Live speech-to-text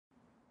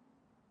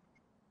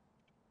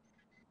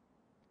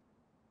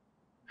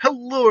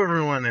Hello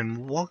everyone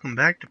and welcome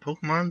back to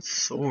Pokemon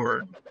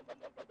Sword.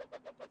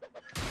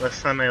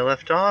 Last time I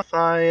left off,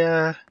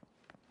 I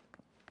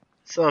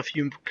saw a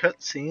few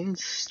cutscenes,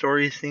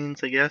 story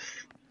scenes I guess,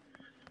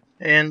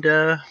 and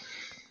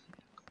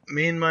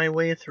made my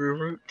way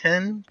through Route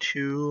 10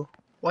 to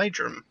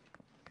Wyndon.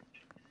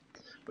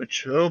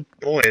 Which, oh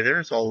boy,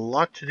 there's a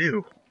lot to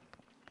do.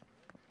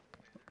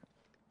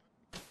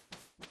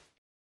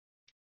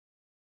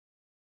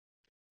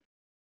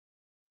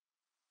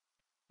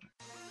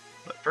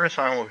 But first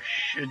I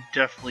should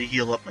definitely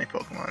heal up my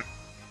Pokemon.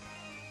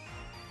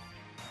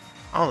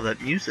 Oh,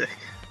 that music.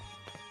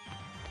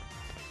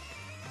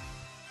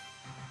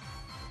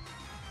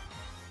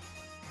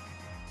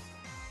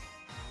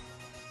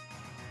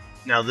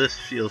 Now this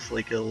feels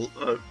like a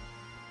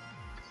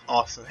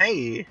awesome.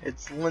 Hey,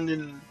 it's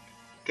Wyndon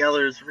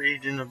Galler's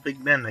region of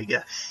Big Ben, I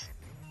guess.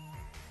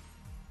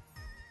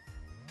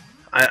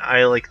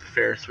 I like the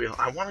Ferris wheel.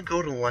 I want to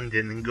go to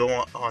London and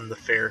go on the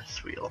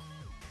Ferris wheel.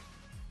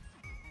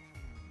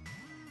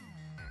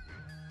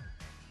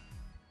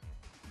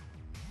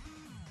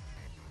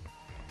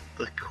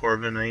 The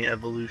Corviknight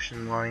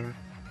evolution line.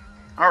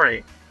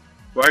 Alright,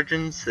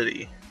 Wyndon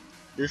City.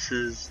 This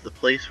is the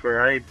place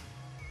where I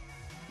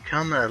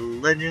become a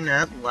legend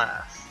at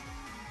last.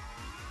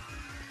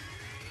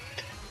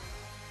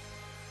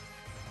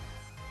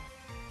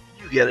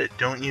 You get it,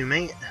 don't you,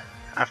 mate?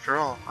 After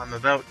all, I'm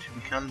about to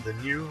become the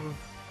new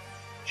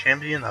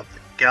champion of the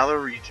Galar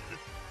region.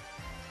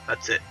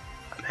 That's it.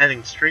 I'm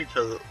heading straight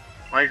to the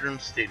Wyndon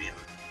Stadium.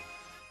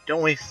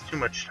 Don't waste too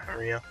much time,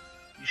 Rio.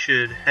 You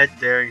should head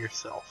there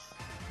yourself.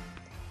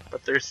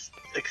 But there's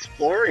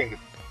exploring.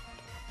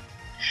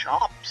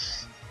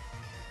 Shops.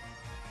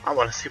 I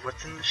want to see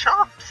what's in the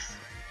shops.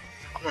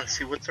 I want to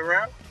see what's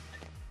around.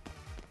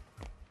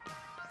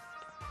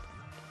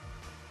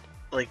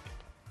 Like,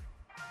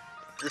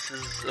 this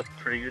is a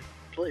pretty good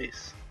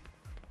place.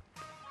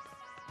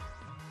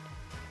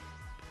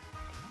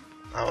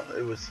 Oh,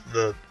 it was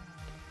the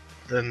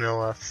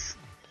Nillis.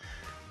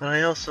 But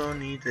I also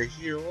need to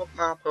heal up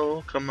my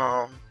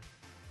Pokemon.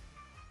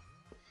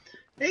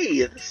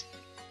 Hey,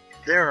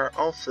 there are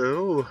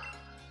also...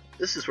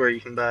 This is where you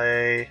can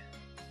buy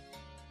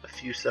a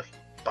few stuff.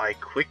 Buy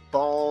quick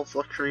balls,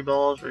 luxury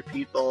balls,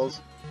 repeat balls,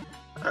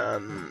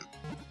 IV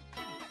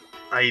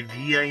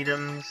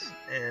items,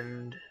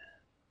 and...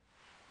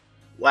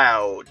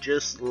 Wow,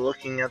 just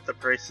looking at the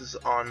prices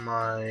on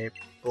my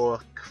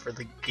book for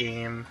the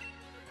game,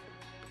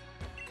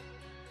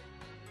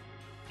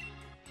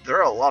 there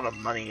are a lot of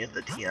money in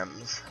the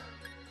TMs.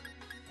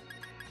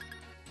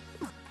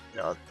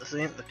 No, this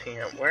ain't the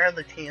TM. Where are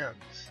the TMs?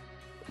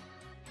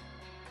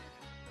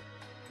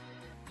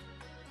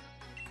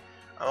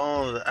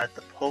 Oh, at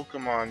the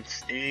Pokémon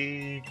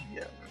Stadium.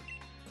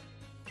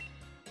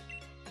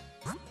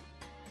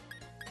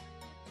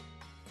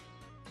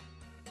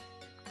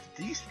 Did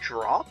these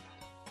drop?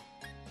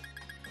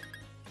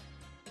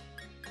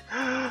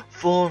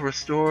 Full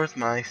restores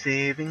my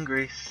saving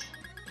grace.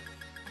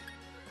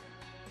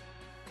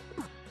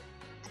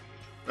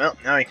 Well,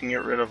 now I can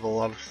get rid of a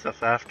lot of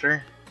stuff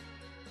after.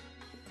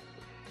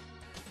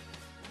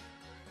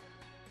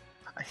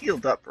 I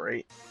healed up,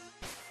 right?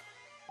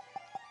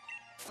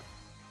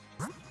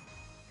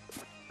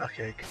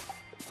 Okay.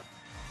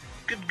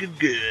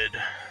 Good.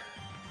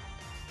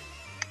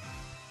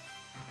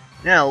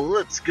 Now,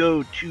 let's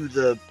go to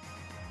the...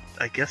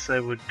 I guess I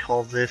would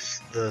call this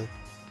the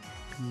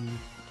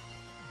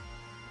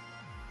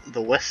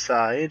west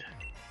side.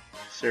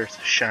 So there's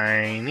a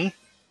shiny.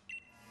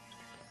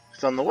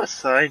 So on the west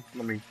side,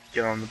 let me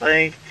get on the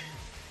bike.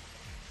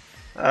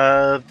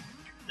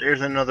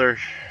 There's another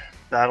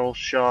battle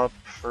shop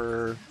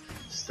for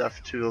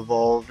stuff to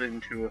evolve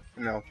into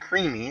a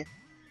creamy.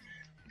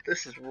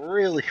 This is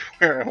really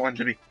where I want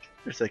to be.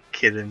 There's a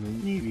kid in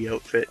a navy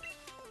outfit.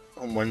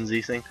 A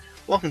onesie thing.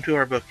 Welcome to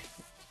our book.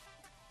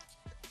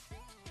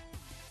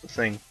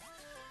 Thing.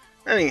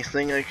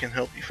 Anything I can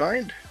help you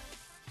find?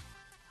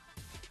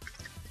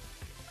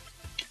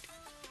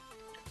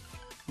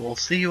 We'll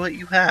see what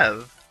you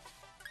have.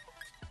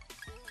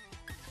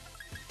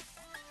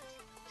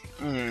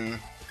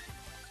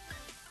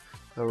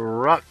 The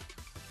rock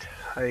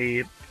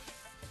type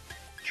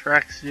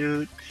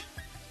tracksuit.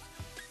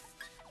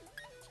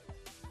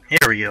 Here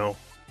we go.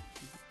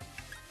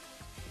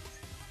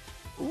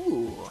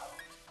 Ooh.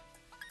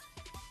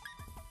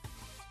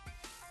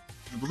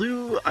 The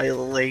blue I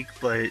like,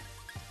 but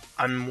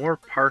I'm more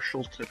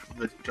partial to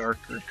the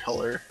darker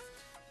color.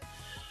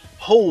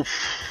 Oh!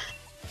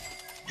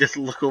 Just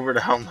look over to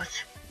how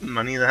much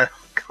money that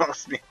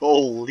cost me.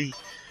 Holy.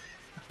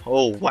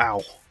 Oh,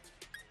 wow.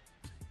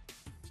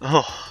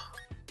 Oh.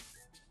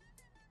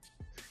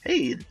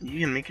 Hey, you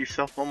can make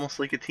yourself almost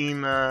like a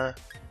team,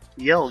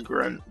 Yell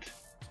Grunt.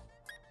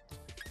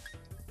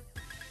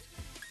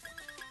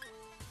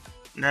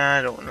 Nah,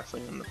 I don't want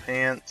nothing in the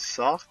pants.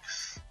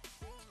 Socks?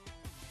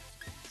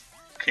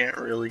 Can't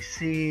really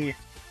see.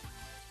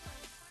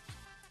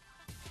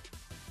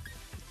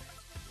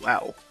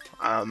 Wow.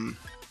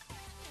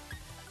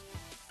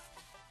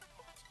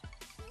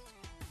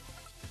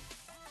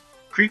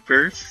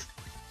 Creepers.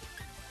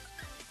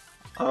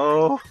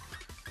 Oh.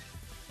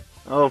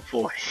 Oh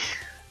boy.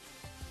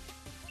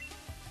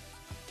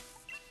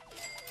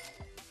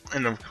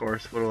 And of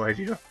course, what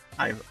do?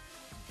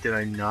 Did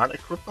I not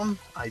equip them?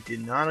 I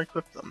did not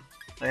equip them.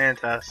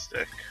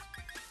 Fantastic.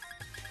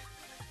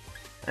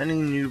 Any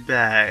new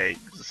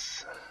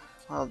bags?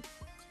 Well,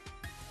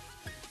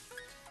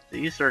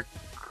 these are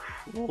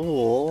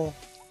cool.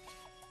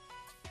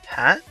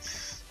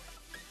 Hats?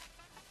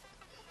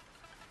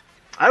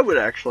 I would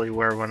actually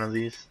wear one of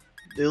these.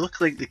 They look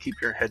like they keep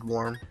your head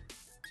warm.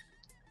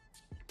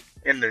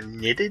 And they're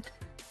knitted?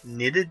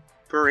 Knitted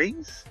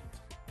berets?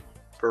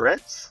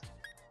 Barrettes?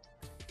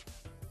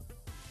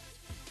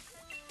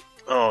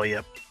 Oh,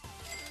 yep.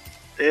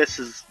 This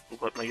is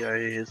what my guy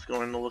is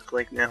going to look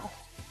like now.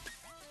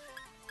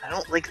 I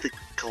don't like the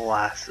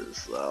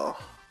glasses, though.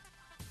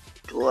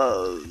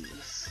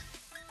 Gloves.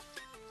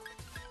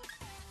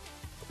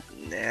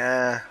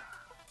 Nah.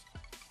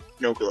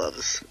 No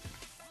gloves.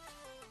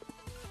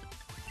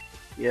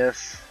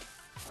 Yes.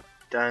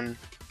 Done.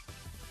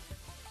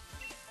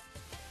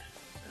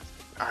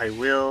 I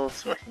will,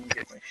 so I can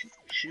get my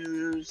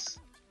shoes.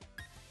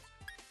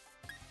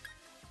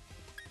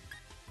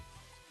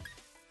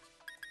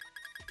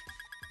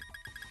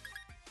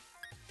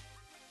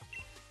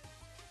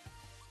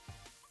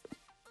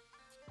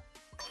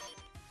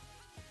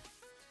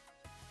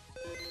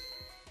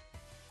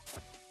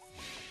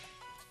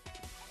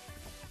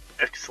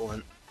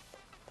 Excellent.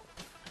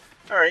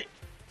 Alright.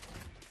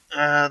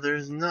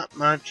 There's not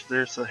much.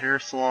 There's a hair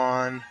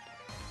salon.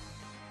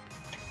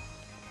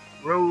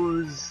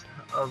 Rose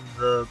of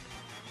the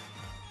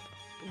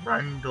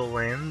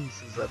Rundlelands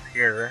is up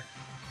here.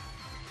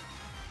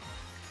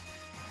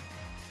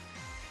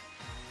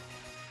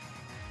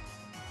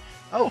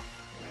 Oh!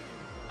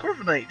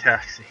 Corviknight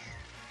taxi.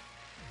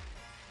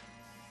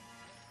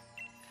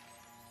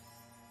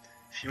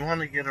 If you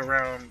want to get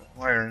around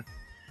Iron,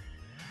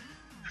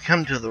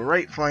 come to the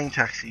right flying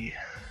taxi,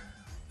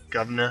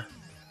 governor.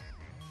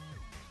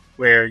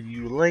 Where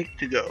you like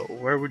to go?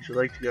 Where would you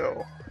like to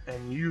go?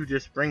 And you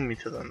just bring me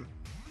to them.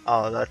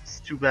 Oh,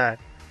 that's too bad.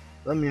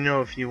 Let me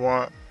know if you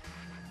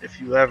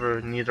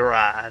ever need a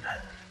ride.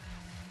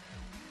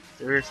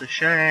 There's a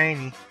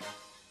shiny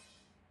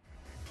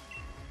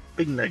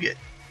big nugget.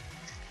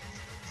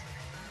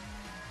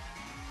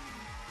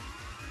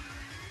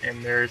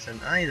 And there's an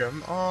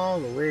item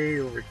all the way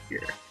over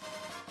here.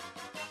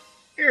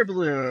 Air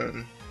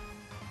balloon.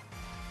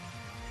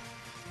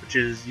 Which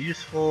is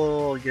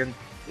useful again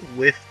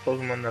with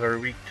Pokemon that are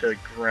weak to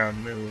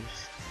ground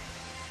moves.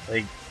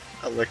 Like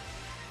I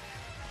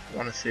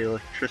want to say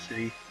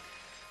electricity.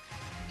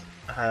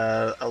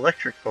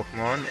 Electric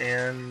Pokemon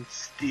and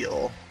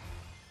Steel.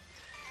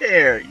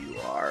 There you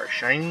are,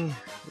 shiny.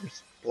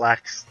 There's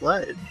Black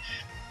Sledge.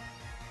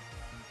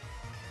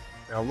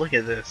 Now look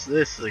at this.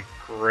 This is a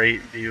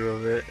great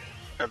view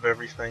of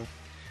everything.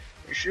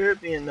 There should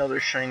be another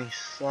shiny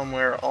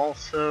somewhere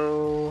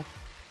also.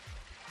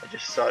 I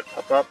just saw it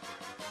pop up.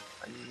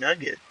 A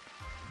nugget.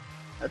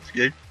 That's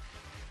good.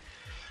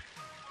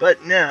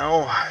 But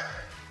now,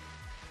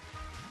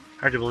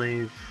 hard to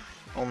believe,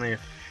 only a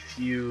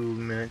few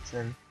minutes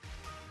in.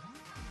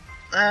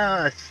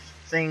 I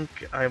think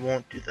I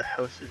won't do the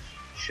houses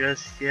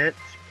just yet,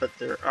 but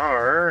there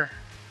are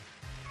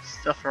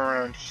stuff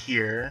around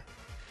here.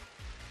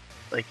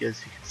 Like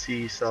as you can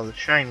see, you saw the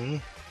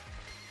shiny.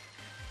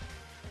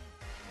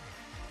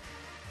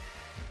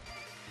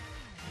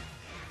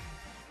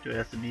 Do I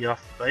have to be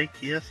off the bike?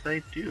 Yes,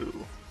 I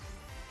do.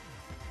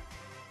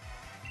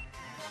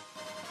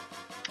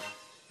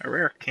 A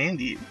rare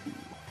candy.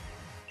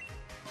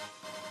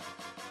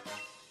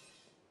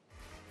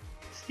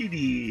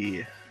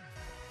 CD.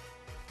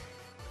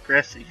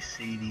 Grassy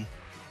CD.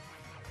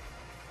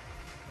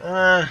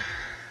 So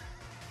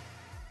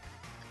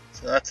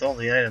that's all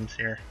the items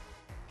here.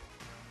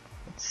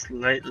 It's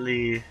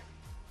slightly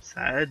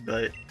sad,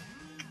 but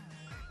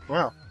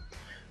well.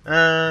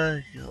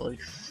 You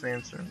like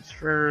sandstorms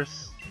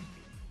first.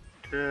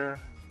 Ooh,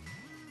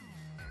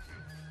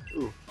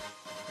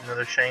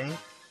 another shiny.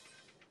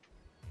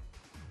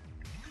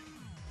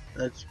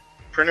 That's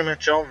pretty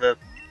much all the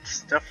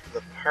stuff for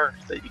the park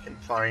that you can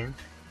find.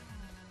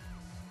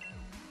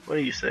 What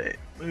do you say?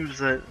 Moves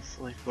that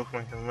silly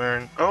Pokemon can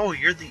learn. Oh,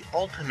 you're the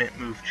ultimate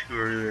move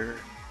tutor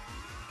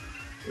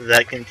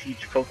that can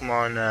teach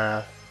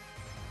Pokemon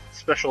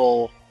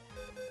special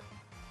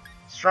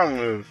strong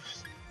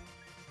moves.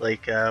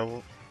 Like,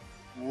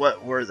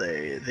 what were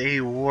they?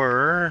 They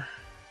were...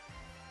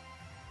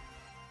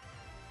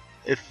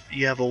 If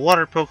you have a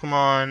water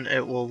Pokemon,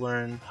 it will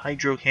learn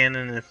Hydro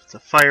Cannon. If it's a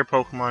fire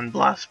Pokemon,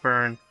 Blast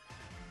Burn.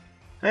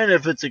 And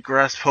if it's a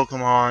grass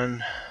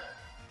Pokemon,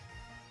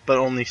 but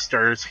only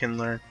starters can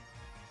learn,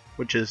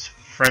 which is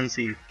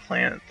Frenzy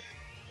Plant.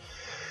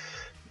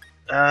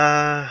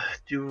 I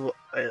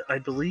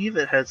believe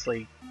it has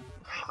like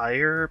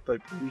higher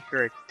but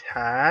weaker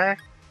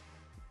attack.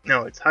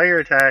 No, it's higher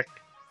attack.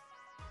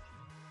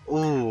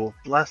 Ooh,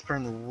 Blast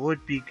Burn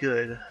would be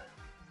good.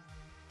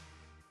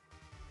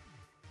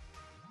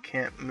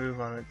 can't move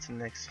on its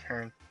next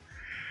turn.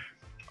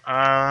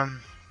 I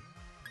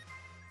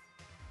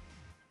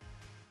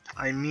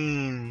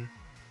mean,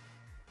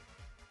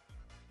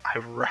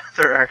 I'd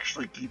rather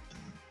actually keep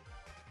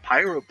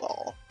Pyro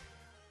Ball.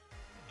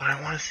 But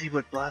I want to see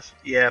what Blast...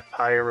 Yeah,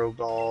 Pyro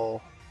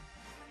Ball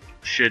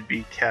should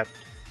be kept.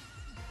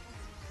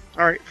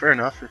 Alright, fair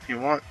enough. If you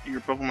want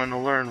your Pokemon to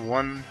learn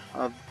one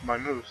of my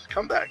moves,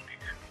 come back.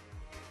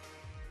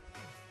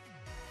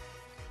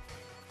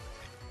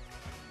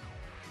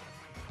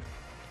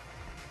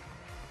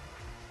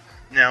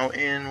 Now,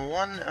 in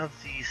one of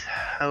these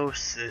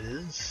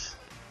houses...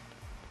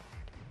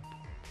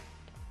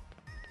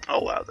 Oh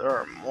wow, there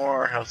are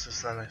more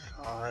houses than I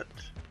thought.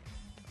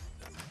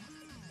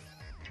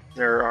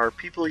 There are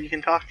people you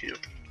can talk to.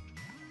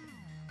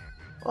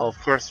 Well, of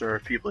course there are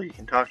people you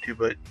can talk to,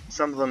 but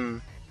some of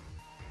them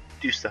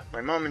do stuff.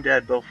 My mom and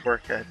dad both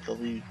work at the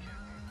league.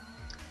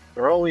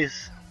 They're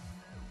always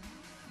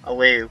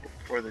away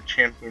for the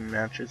champion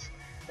matches,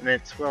 and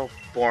it's, well,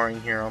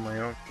 boring here on my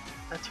own.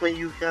 That's why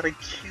you got a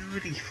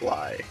cutie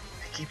fly,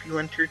 to keep you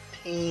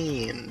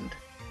entertained.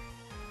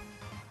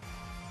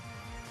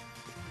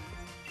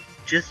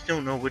 Just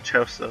don't know which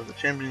house though. The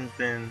champion's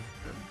been...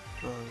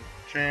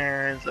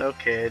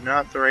 Okay,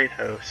 not the right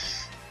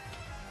house.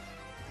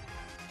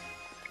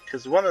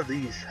 Because one of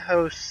these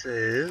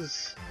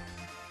houses...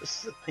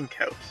 This is a pink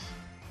house.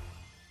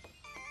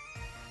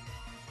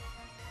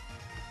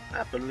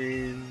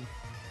 Appeline.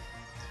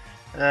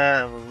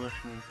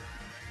 Evolution.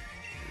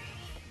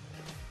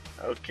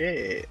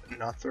 Okay,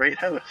 not the right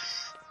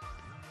house.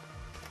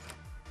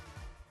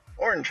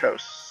 Orange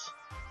house.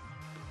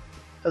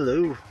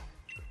 Hello.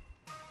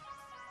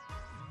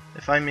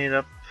 If I made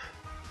up,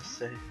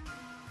 say,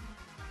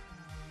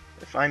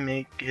 if I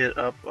make it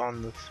up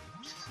on the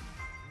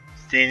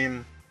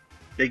stadium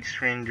big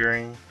screen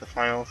during the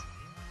finals,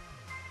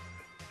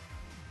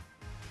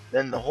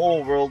 then the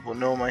whole world will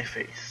know my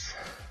face.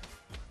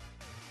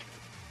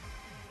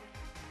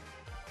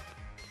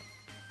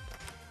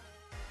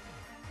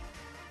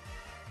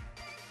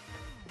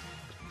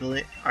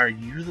 Billy, are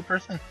you the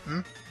person?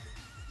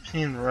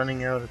 Seen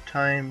running out of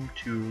time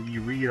to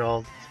reread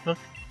all this book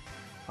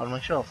on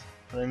my shelf,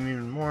 but I'm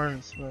even more.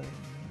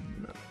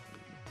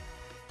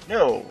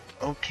 No.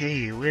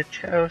 Okay,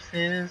 which house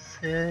is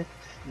it?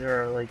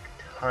 There are like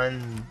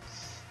tons.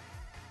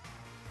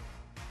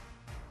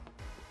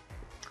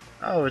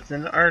 Oh, it's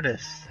an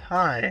artist.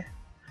 Hi.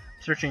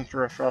 Searching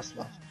for a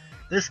Frostmoth.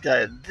 This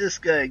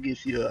guy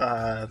gives you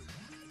the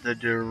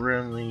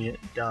Durumly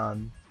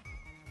Dawn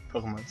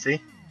Pokemon,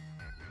 see?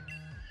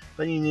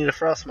 But you need a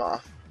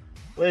Frostmoth,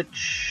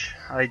 which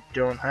I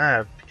don't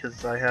have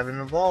because I haven't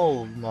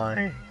evolved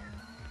my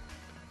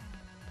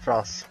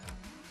Frost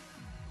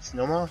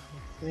Snowmoth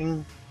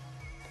thing.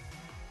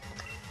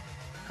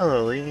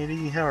 Hello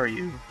lady, how are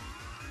you?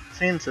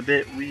 Seems a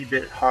wee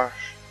bit harsh.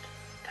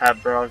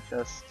 Tab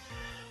broadcast.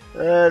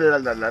 La la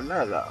la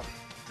la la.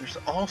 There's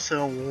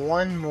also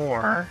one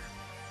more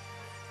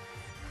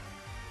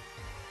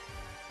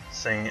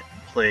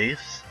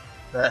place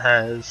that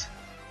has,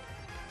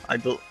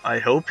 I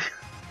hope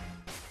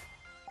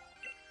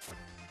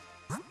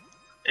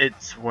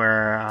it's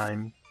where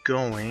I'm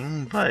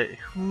going, but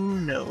who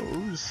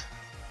knows?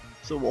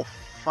 So we'll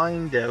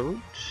find out.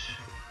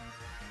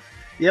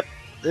 Yep,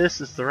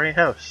 this is the right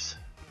house.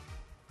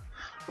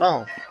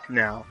 Well,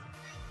 now,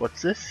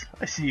 what's this?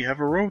 I see you have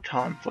a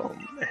Rotom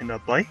phone and a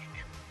bike.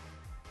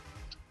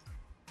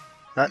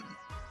 That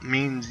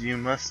means you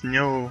must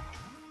know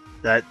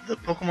that the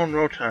Pokemon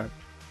Rotom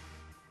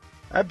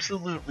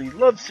absolutely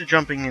loves to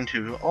jumping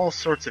into all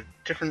sorts of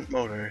different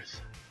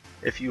motors.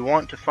 If you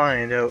want to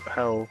find out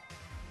how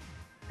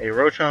a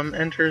Rotom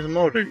enters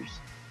motors,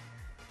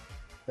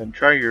 then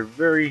try to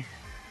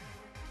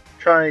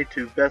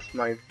best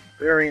my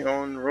very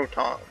own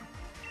Rotom.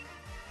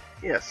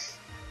 Yes,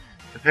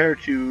 prepare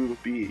to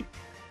be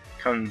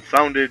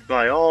confounded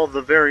by all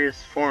the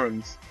various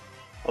forms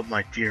of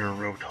my dear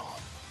Rotom.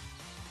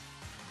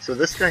 So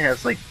this guy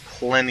has like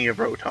plenty of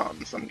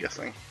Rotoms, I'm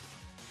guessing.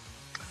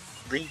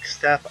 League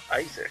Staff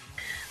Isaac.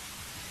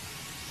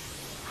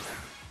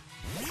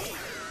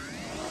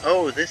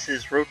 Oh, this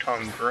is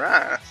Rotom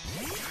Grass.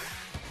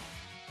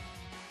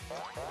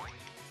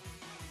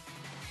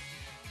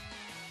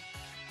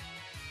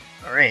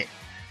 Alright,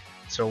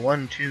 so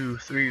 1, 2,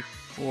 3,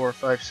 4,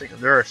 5, 6.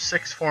 There are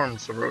 6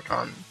 forms of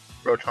Rotom.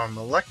 Rotom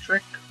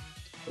Electric,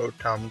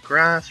 Rotom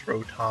Grass,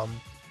 Rotom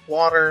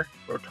Water,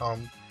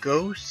 Rotom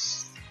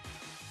Ghost,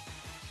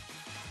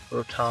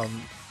 Rotom...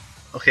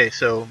 Okay,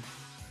 so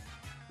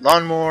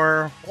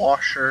Lawnmower,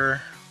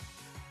 Washer,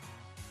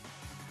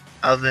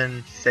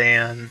 Oven,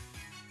 Fan,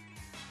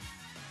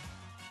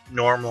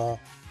 Normal,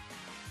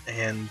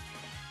 and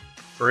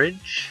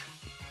Fridge.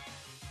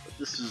 But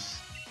this is...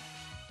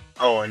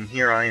 Oh, and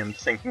here I am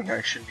thinking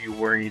I should be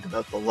worried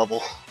about the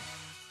level.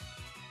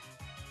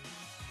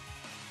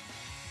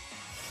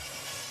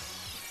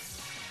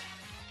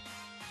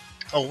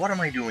 Oh, what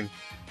am I doing?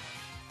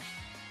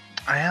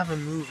 I have a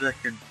move that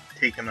could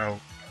take him out.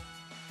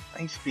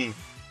 Ice Beam.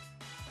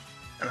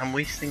 And I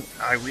wasted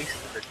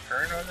a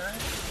turn on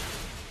that?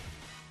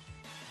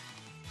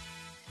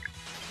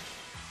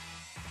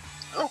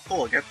 Oh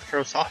cool, I got the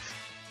froze off.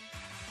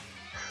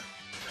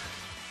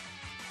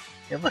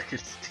 Yeah, look,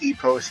 it's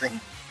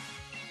T-posing.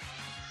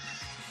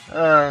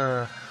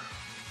 I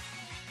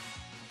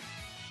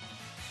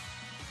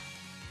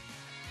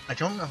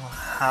don't know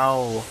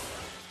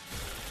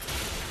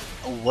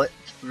what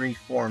 3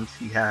 forms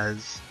he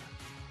has.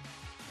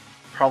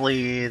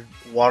 Probably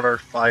water,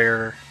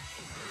 fire,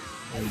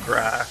 and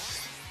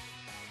grass.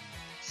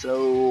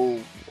 So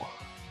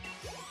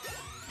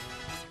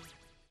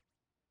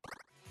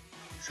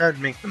that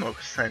would make the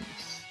most sense.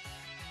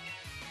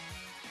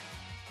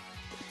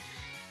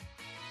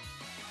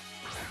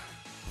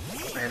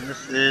 And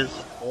this is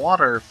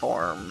water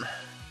form.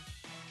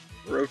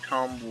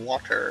 Rotom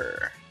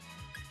Water.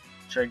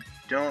 Which I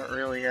don't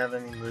really have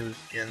any moves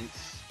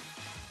against.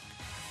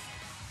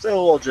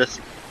 So we'll just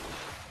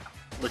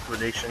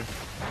liquidation.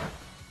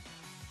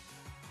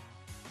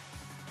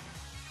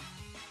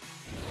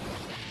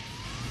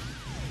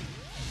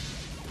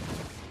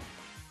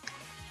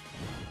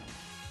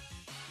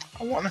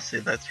 I want to say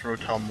that's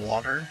Rotom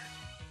Water.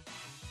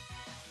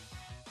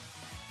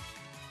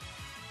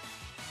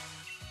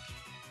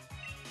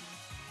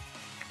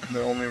 And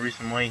the only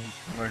reason why he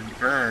can learn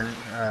Burn,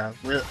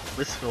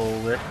 Wistful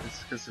Whip, is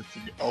because it's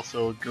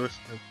also a ghost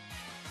move.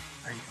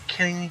 Are you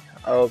kidding me?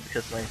 Oh,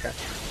 because of my attack.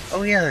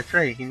 Oh yeah, that's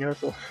right, he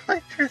knows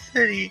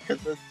electricity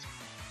because it's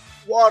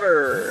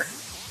water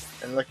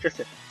and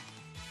electricity.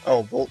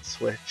 Oh, Volt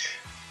Switch.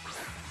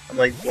 I'm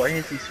like, why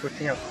is he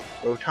switching up?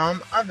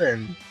 Rotom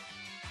Oven,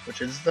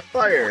 which is the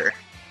fire.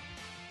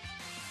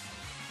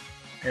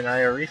 And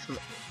I erase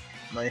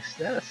my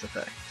status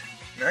effect.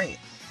 Nice.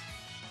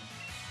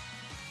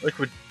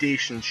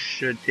 Liquidation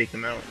should take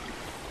him out.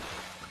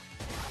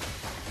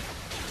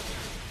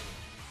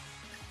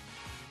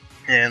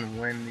 And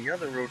when the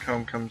other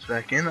Rotom comes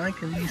back in, I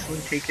can easily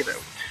take it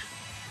out.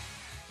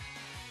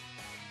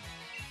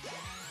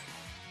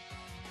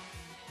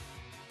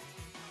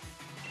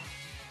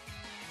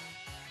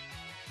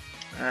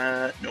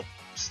 Nope.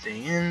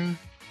 Stay in.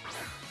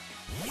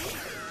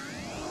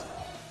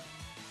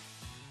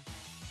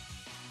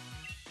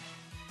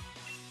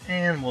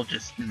 And we'll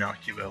just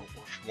knock you out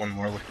with one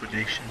more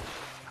liquidation.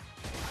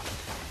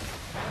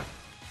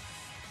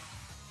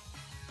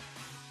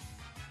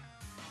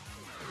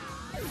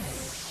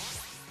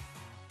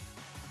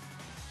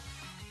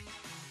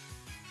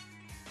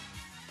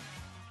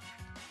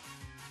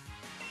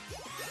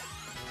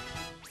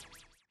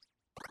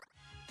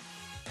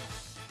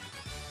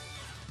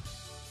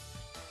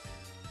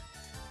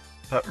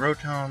 But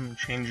Rotom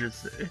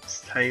changes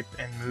its type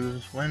and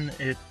moves when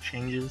it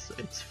changes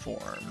its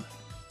form.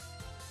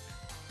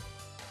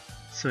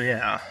 So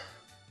yeah,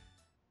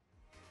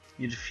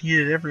 you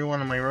defeated every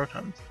one of my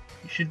Rotoms.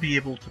 You should be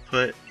able to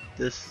put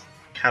this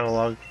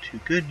catalog to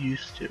good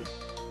use too.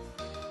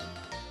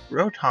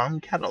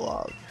 Rotom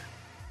Catalog.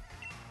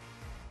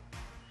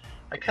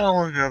 A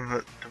catalog of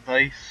a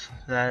device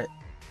that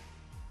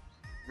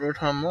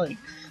Rotom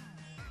likes.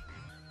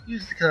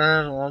 Use the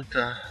catalog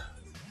to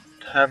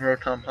have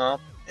Rotom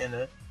hop in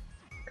it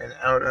and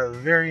out of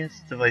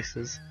various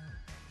devices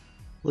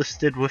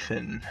listed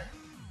within.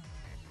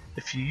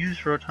 If you use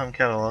Rotom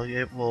Catalog,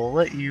 it will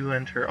let you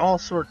enter all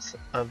sorts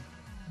of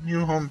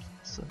new home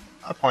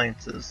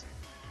appliances.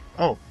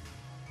 Oh,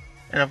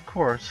 and of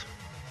course,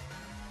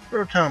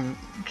 Rotom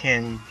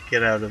can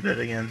get out of it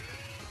again.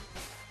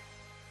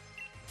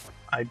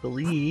 I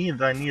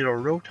believe I need a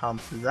Rotom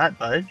for that,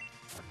 bud.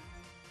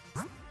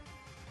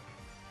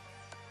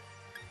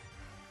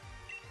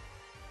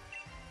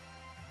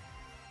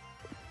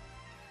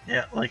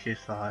 Yeah, like I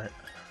thought.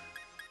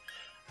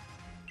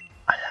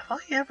 Have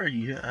I ever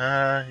used,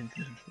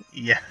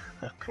 yeah,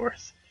 of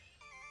course.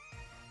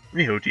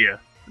 Rio dear,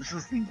 this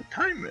isn't the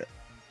time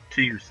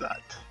to use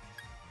that.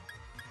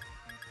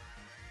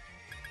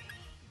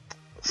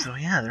 So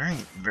yeah, there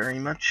ain't very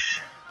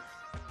much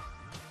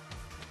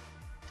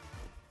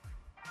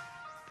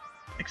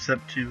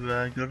except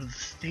to go to the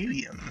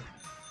stadium.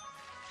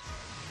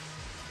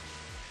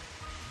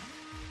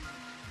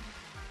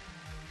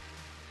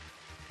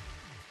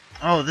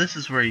 Oh, this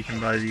is where you can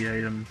buy the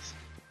items.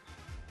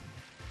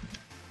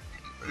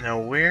 Now,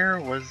 where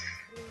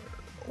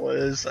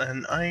was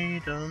an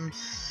item?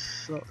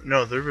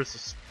 No, there was a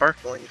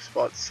sparkling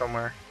spot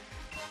somewhere.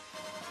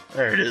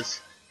 There it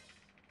is.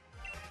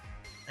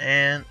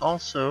 And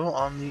also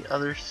on the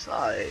other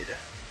side.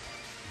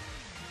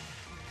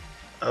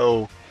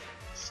 Oh,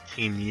 it's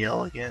Team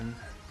Yell again.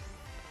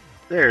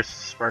 There's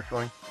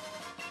sparkling.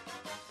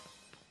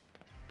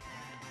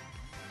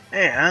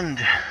 And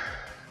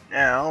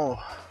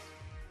now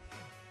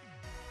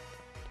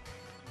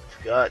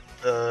we've got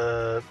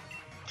the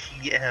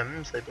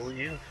TMs, I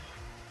believe.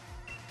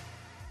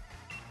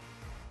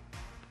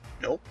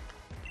 Nope.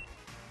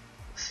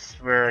 This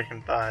is where I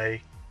can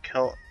buy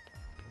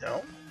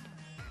no?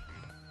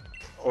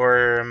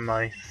 Or am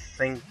I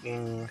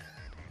thinking...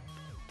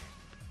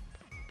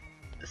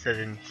 Is it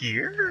in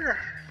here?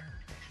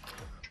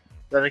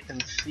 That I can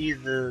see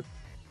the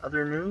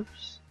other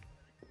moves.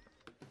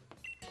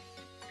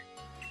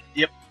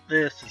 Yep,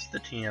 this is the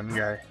TM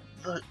guy.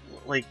 Look,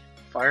 like,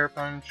 Fire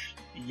Punch,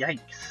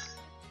 yikes.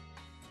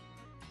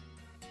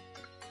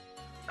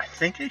 I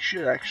think I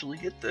should actually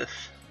get this.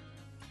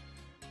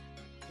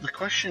 The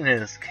question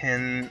is,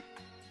 can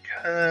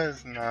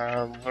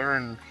Kazna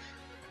learn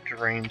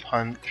Drain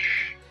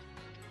Punch?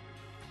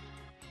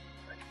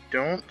 I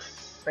don't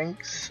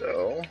think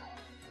so.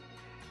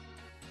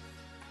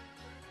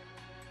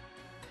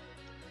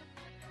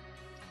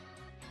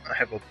 I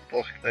have a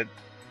book that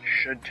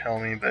should tell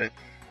me, but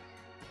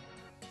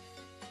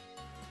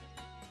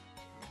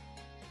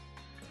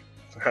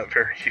it's not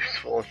very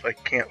useful if I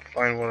can't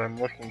find what I'm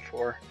looking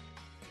for.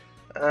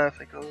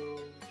 If I go...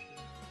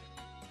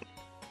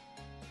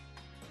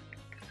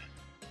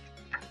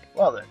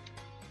 Well then.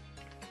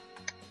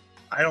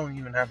 I don't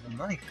even have the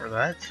money for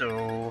that,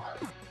 so...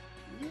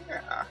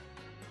 yeah.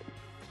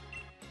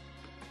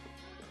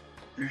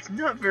 There's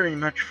not very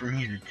much for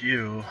me to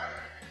do.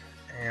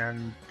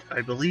 And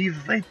I believe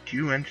if I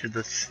do enter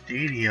the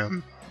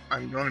stadium,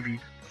 I'm going to be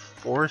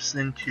forced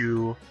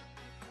into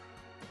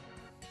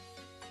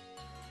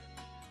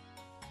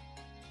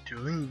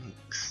doing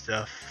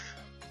stuff.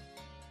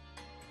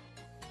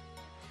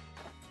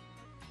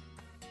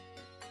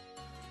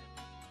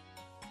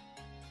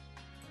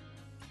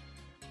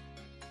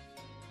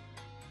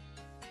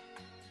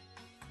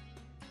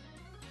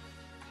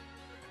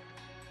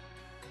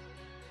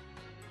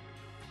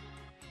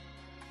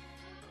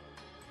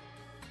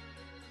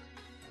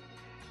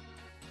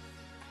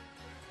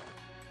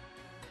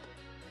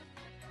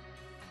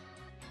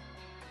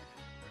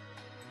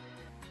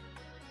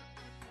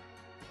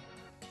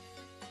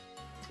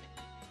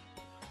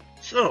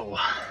 So,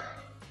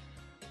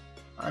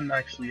 I'm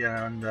actually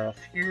gonna end off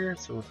here,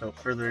 so without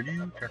further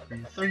ado, Dark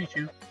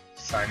 32,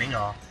 signing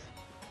off.